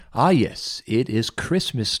Ah, yes, it is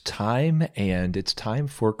Christmas time, and it's time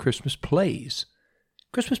for Christmas plays.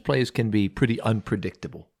 Christmas plays can be pretty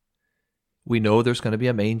unpredictable. We know there's going to be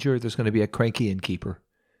a manger, there's going to be a cranky innkeeper,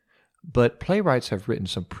 but playwrights have written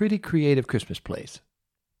some pretty creative Christmas plays.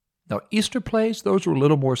 Now, Easter plays, those are a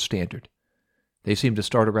little more standard. They seem to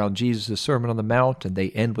start around Jesus' Sermon on the Mount, and they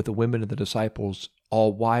end with the women and the disciples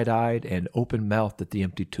all wide-eyed and open-mouthed at the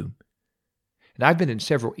empty tomb. And I've been in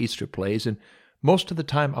several Easter plays, and most of the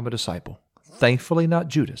time I'm a disciple. Thankfully not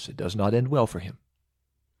Judas. It does not end well for him.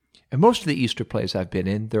 And most of the Easter plays I've been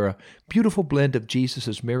in, they're a beautiful blend of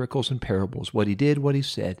Jesus' miracles and parables, what he did, what he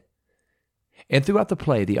said. And throughout the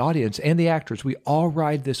play, the audience and the actors, we all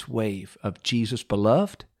ride this wave of Jesus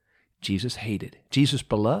beloved, Jesus hated. Jesus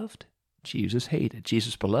beloved, Jesus hated.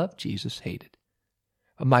 Jesus beloved, Jesus hated.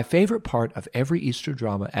 My favorite part of every Easter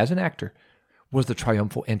drama as an actor was the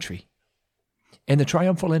triumphal entry. In the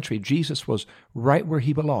triumphal entry, Jesus was right where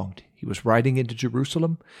he belonged. He was riding into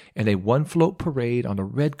Jerusalem in a one-float parade on a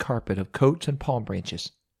red carpet of coats and palm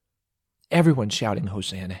branches. Everyone's shouting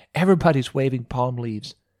Hosanna. Everybody's waving palm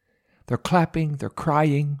leaves. They're clapping, they're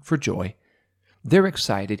crying for joy. They're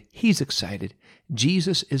excited. He's excited.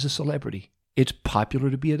 Jesus is a celebrity. It's popular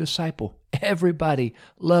to be a disciple. Everybody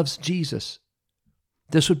loves Jesus.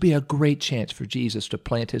 This would be a great chance for Jesus to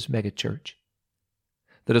plant his megachurch.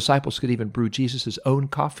 The disciples could even brew Jesus' own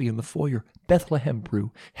coffee in the foyer. Bethlehem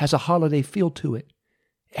Brew has a holiday feel to it.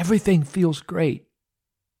 Everything feels great.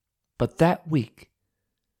 But that week,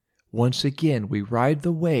 once again, we ride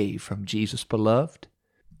the wave from Jesus beloved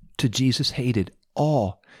to Jesus hated,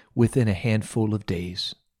 all within a handful of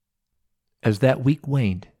days. As that week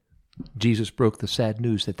waned, Jesus broke the sad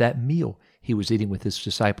news that that meal he was eating with his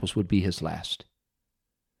disciples would be his last.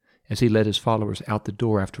 As he led his followers out the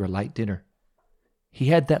door after a light dinner, he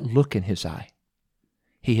had that look in his eye.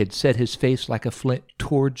 He had set his face like a flint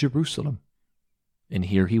toward Jerusalem. And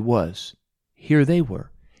here he was. Here they were,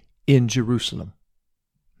 in Jerusalem.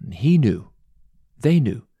 And he knew, they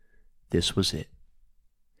knew, this was it.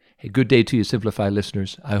 A good day to you, Simplify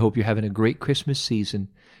listeners. I hope you're having a great Christmas season.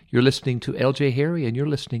 You're listening to L.J. Harry, and you're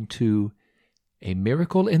listening to A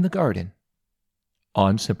Miracle in the Garden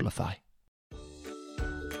on Simplify.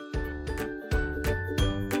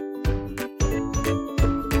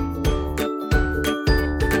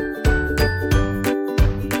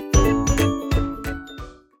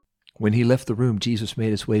 When he left the room, Jesus made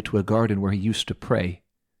his way to a garden where he used to pray,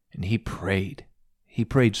 and he prayed. He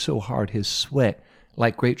prayed so hard his sweat,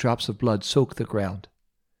 like great drops of blood, soaked the ground.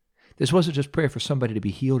 This wasn't just prayer for somebody to be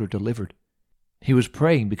healed or delivered. He was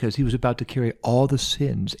praying because he was about to carry all the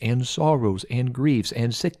sins and sorrows and griefs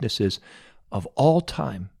and sicknesses of all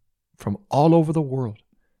time from all over the world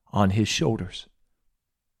on his shoulders.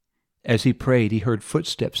 As he prayed, he heard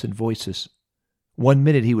footsteps and voices. One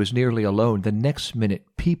minute he was nearly alone. The next minute,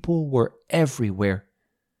 people were everywhere.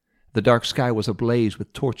 The dark sky was ablaze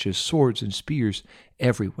with torches, swords, and spears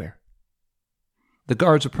everywhere. The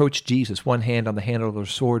guards approached Jesus, one hand on the handle of their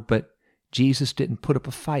sword, but Jesus didn't put up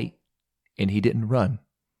a fight, and he didn't run.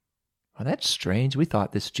 Well, that's strange. We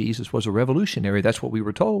thought this Jesus was a revolutionary. That's what we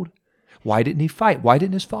were told. Why didn't he fight? Why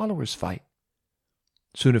didn't his followers fight?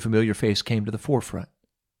 Soon a familiar face came to the forefront.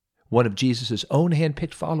 One of Jesus' own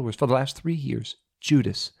hand-picked followers for the last 3 years,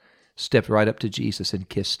 Judas, stepped right up to Jesus and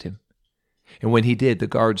kissed him. And when he did, the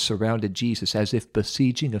guards surrounded Jesus as if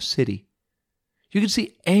besieging a city. You could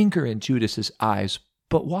see anger in Judas's eyes,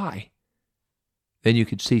 but why? Then you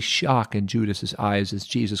could see shock in Judas's eyes as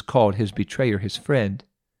Jesus called his betrayer his friend.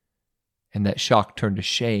 And that shock turned to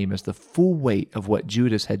shame as the full weight of what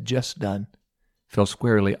Judas had just done fell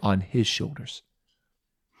squarely on his shoulders.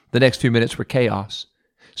 The next few minutes were chaos.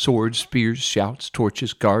 Swords, spears, shouts,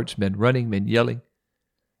 torches, guards, men running, men yelling.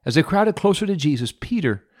 As they crowded closer to Jesus,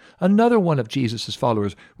 Peter, another one of Jesus'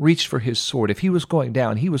 followers, reached for his sword. If he was going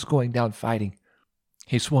down fighting.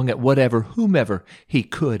 He swung at whomever he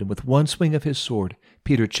could, and with one swing of his sword,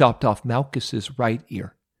 Peter chopped off Malchus's right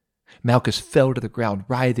ear. Malchus fell to the ground,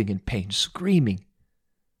 writhing in pain, screaming.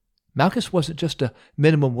 Malchus wasn't just a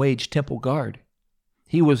minimum-wage temple guard.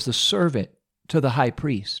 He was the servant to the high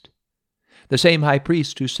priest. The same high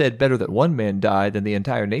priest who said better that one man died than the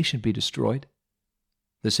entire nation be destroyed.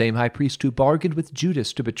 The same high priest who bargained with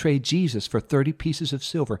Judas to betray Jesus for 30 pieces of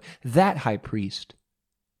silver. That high priest,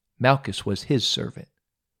 Malchus, was his servant.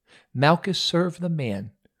 Malchus served the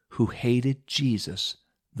man who hated Jesus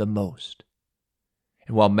the most.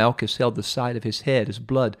 And while Malchus held the side of his head as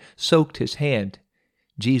blood soaked his hand,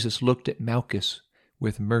 Jesus looked at Malchus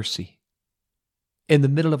with mercy. In the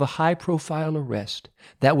middle of a high-profile arrest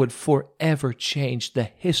that would forever change the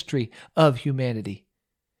history of humanity,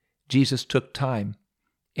 Jesus took time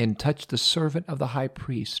and touched the servant of the high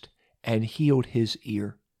priest and healed his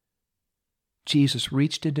ear. Jesus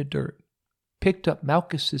reached into dirt, picked up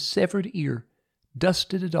Malchus's severed ear,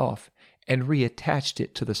 dusted it off, and reattached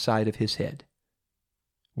it to the side of his head.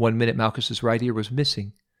 1 minute Malchus's right ear was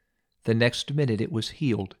missing. The next minute it was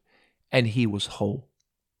healed, and he was whole.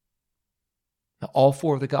 Now, all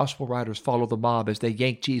 4 of the gospel writers follow the mob as they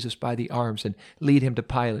yank Jesus by the arms and lead him to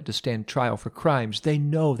Pilate to stand trial for crimes they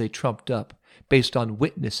know they trumped up, based on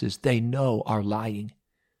witnesses they know are lying.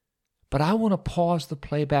 But I want to pause the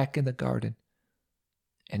playback in the garden,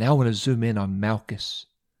 and I want to zoom in on Malchus.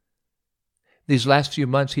 These last few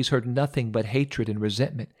months, he's heard nothing but hatred and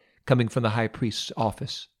resentment coming from the high priest's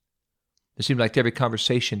office. It seemed like every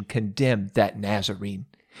conversation condemned that Nazarene.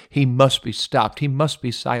 He must be stopped. He must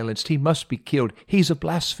be silenced. He must be killed. He's a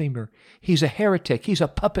blasphemer. He's a heretic. He's a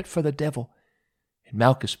puppet for the devil. And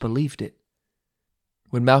Malchus believed it.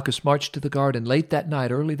 When Malchus marched to the garden late that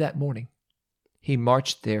night, early that morning, he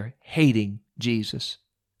marched there hating Jesus.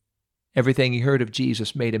 Everything he heard of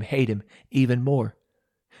Jesus made him hate him even more.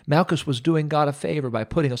 Malchus was doing God a favor by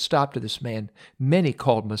putting a stop to this man many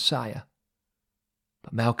called Messiah.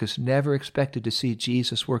 But Malchus never expected to see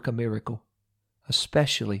Jesus work a miracle,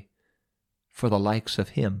 especially for the likes of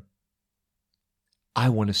him. I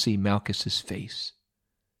want to see Malchus's face.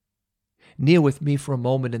 Kneel with me for a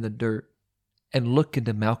moment in the dirt and look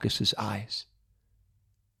into Malchus's eyes.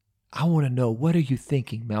 I want to know, what are you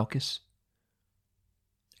thinking, Malchus?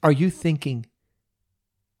 Are you thinking,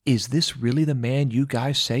 is this really the man you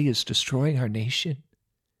guys say is destroying our nation?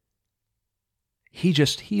 He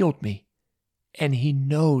just healed me, and he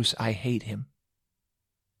knows I hate him.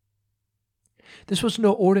 This was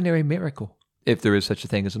no ordinary miracle, if there is such a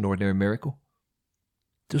thing as an ordinary miracle.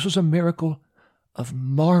 This was a miracle of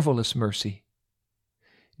marvelous mercy.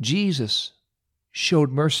 Jesus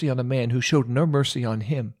showed mercy on a man who showed no mercy on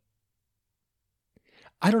him.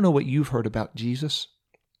 I don't know what you've heard about Jesus.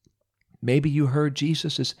 Maybe you heard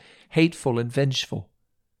Jesus is hateful and vengeful.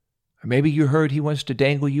 Or maybe you heard he wants to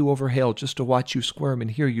dangle you over hell just to watch you squirm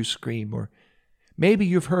and hear you scream. Or maybe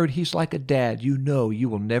you've heard he's like a dad you know you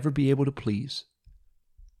will never be able to please.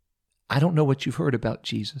 I don't know what you've heard about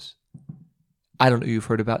Jesus. I don't know you've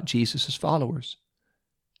heard about Jesus' followers.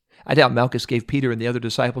 I doubt Malchus gave Peter and the other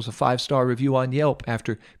disciples a 5-star review on Yelp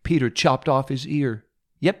after Peter chopped off his ear.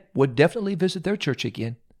 Yep, would definitely visit their church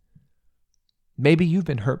again. Maybe you've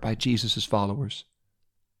been hurt by Jesus' followers.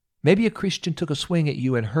 Maybe a Christian took a swing at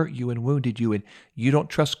you and hurt you and wounded you, and you don't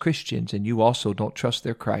trust Christians, and you also don't trust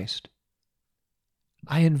their Christ.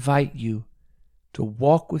 I invite you to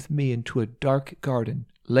walk with me into a dark garden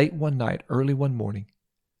late one night, early one morning,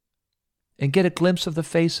 and get a glimpse of the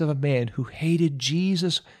face of a man who hated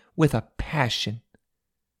Jesus with a passion,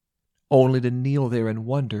 only to kneel there and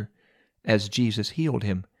wonder as Jesus healed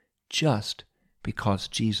him just because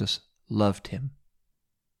Jesus loved him.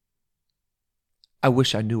 I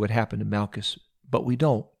wish I knew what happened to Malchus, but we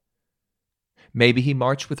don't. Maybe he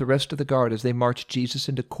marched with the rest of the guard as they marched Jesus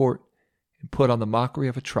into court and put on the mockery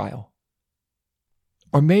of a trial.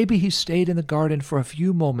 Or maybe he stayed in the garden for a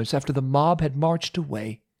few moments after the mob had marched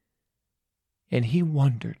away, and he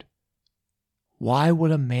wondered, why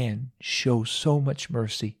would a man show so much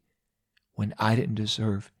mercy when I didn't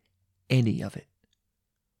deserve any of it?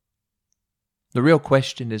 The real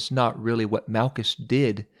question is not really what Malchus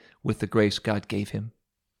did with the grace God gave him,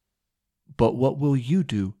 but what will you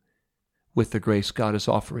do with the grace God is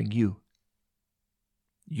offering you?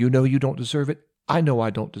 You know you don't deserve it. I know I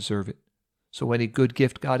don't deserve it. So any good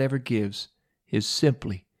gift God ever gives is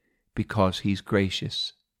simply because He's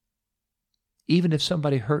gracious. Even if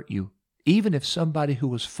somebody hurt you, even if somebody who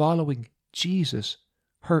was following Jesus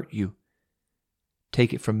hurt you,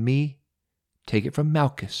 take it from me, take it from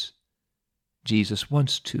Malchus. Jesus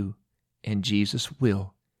wants to, and Jesus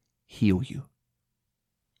will heal you.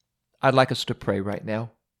 I'd like us to pray right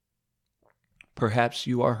now. Perhaps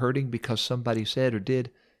you are hurting because somebody said or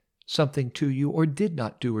did something to you, or did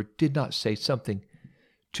not do or did not say something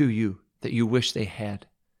to you that you wish they had.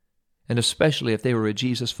 And especially if they were a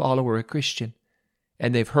Jesus follower, a Christian,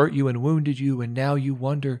 and they've hurt you and wounded you, and now you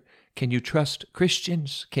wonder, can you trust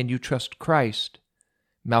Christians? Can you trust Christ?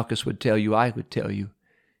 Malchus would tell you, I would tell you,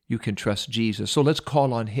 you can trust Jesus. So let's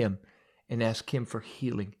call on Him and ask Him for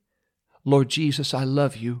healing. Lord Jesus, I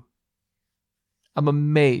love you. I'm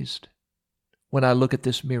amazed when I look at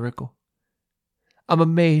this miracle. I'm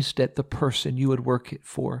amazed at the person you would work it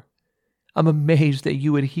for. I'm amazed that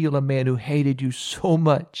you would heal a man who hated you so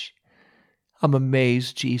much. I'm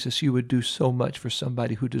amazed, Jesus, you would do so much for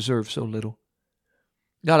somebody who deserves so little.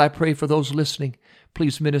 God, I pray for those listening.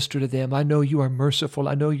 Please minister to them. I know you are merciful.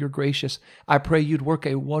 I know you're gracious. I pray you'd work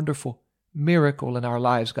a wonderful miracle in our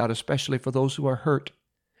lives, God, especially for those who are hurt,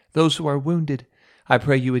 those who are wounded. I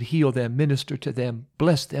pray you would heal them, minister to them,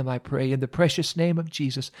 bless them, I pray, in the precious name of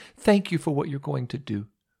Jesus. Thank you for what you're going to do.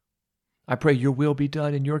 I pray your will be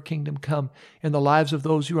done and your kingdom come in the lives of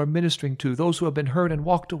those you are ministering to, those who have been hurt and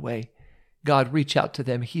walked away. God, reach out to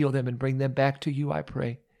them, heal them, and bring them back to you, I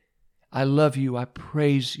pray. I love you, I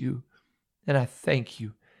praise you, and I thank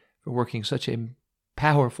you for working such a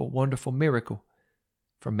powerful, wonderful miracle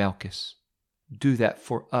for Malchus. Do that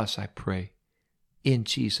for us, I pray, in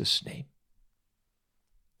Jesus' name.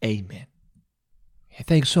 Amen.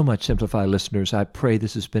 Thanks so much, Simplify listeners. I pray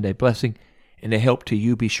this has been a blessing and a help to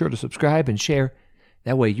you. Be sure to subscribe and share.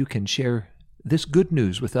 That way you can share this good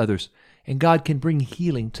news with others, and God can bring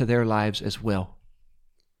healing to their lives as well.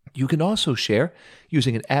 You can also share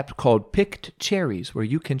using an app called Picked Cherries, where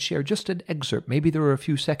you can share just an excerpt. Maybe there are a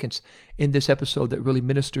few seconds in this episode that really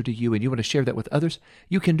minister to you and you want to share that with others.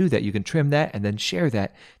 You can do that. You can trim that and then share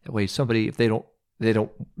that. That way somebody, if they don't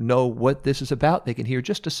know what this is about, they can hear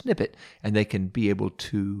just a snippet and they can be able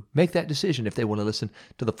to make that decision if they want to listen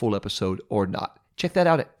to the full episode or not. Check that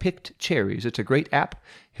out at Picked Cherries. It's a great app.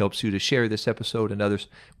 Helps you to share this episode and others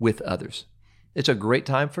with others. It's a great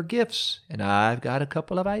time for gifts, and I've got a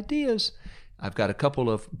couple of ideas. I've got a couple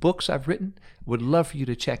of books I've written. Would love for you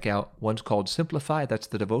to check out. One's called Simplify. That's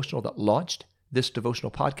the devotional that launched this devotional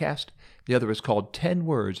podcast. The other is called 10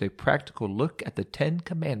 Words, a practical look at the 10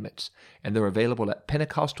 Commandments. And they're available at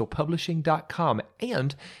pentecostalpublishing.com.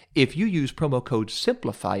 And if you use promo code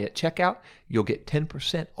SIMPLIFY at checkout, you'll get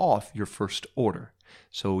 10% off your first order.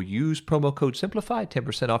 So use promo code SIMPLIFY,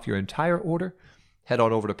 10% off your entire order. Head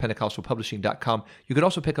on over to pentecostalpublishing.com. You can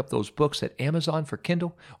also pick up those books at Amazon for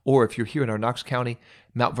Kindle, or if you're here in our Knox County,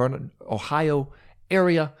 Mount Vernon, Ohio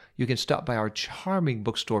area, you can stop by our charming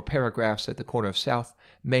bookstore, Paragraphs, at the corner of South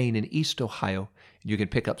Main and East Ohio. You can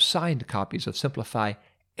pick up signed copies of Simplify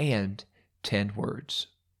and 10 Words.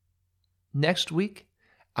 Next week,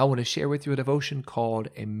 I want to share with you a devotion called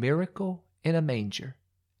A Miracle in a Manger.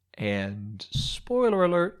 And spoiler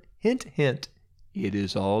alert, hint, hint, it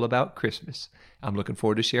is all about Christmas. I'm looking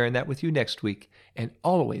forward to sharing that with you next week, and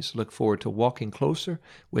always look forward to walking closer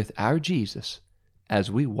with our Jesus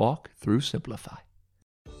as we walk through Simplify.